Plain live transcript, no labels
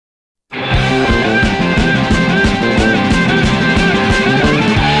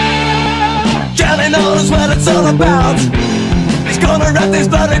it's all about. He's gonna rat these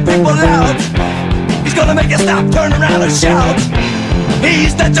bloody people out. He's gonna make you stop, turn around and shout.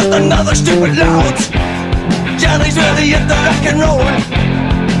 He's not just another stupid lout. Johnny's really into rock and roll.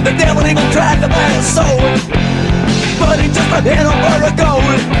 The devil even tried to buy his soul, but he just went in over a goal.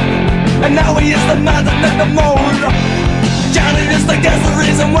 And now he is the man that made the mold. Johnny is the guess the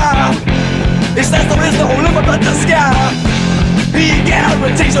reason why. He says there is no limit but the sky. He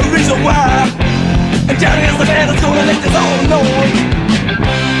guarantees the reason why. And Johnny is the man that's gonna make this all known.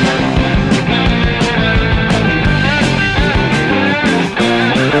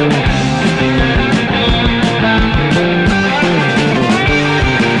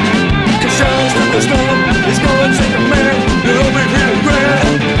 He's gonna take a man, he'll be feeling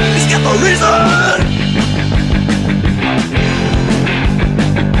grand. He's got the reason.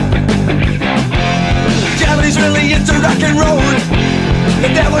 Johnny's really into rock and roll. The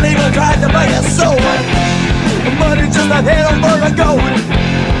devil even tried to buy his soul, but he just not hit him for a gold.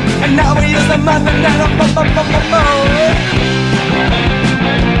 And now he is the man that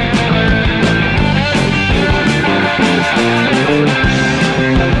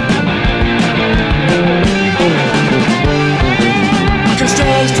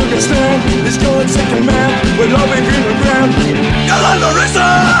took a stand, he's going second man with loving green and grand. You'll have the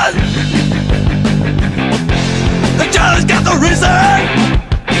reason. The Johnny's got the reason.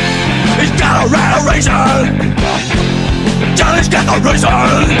 He's got a right reason. Johnny's got the reason.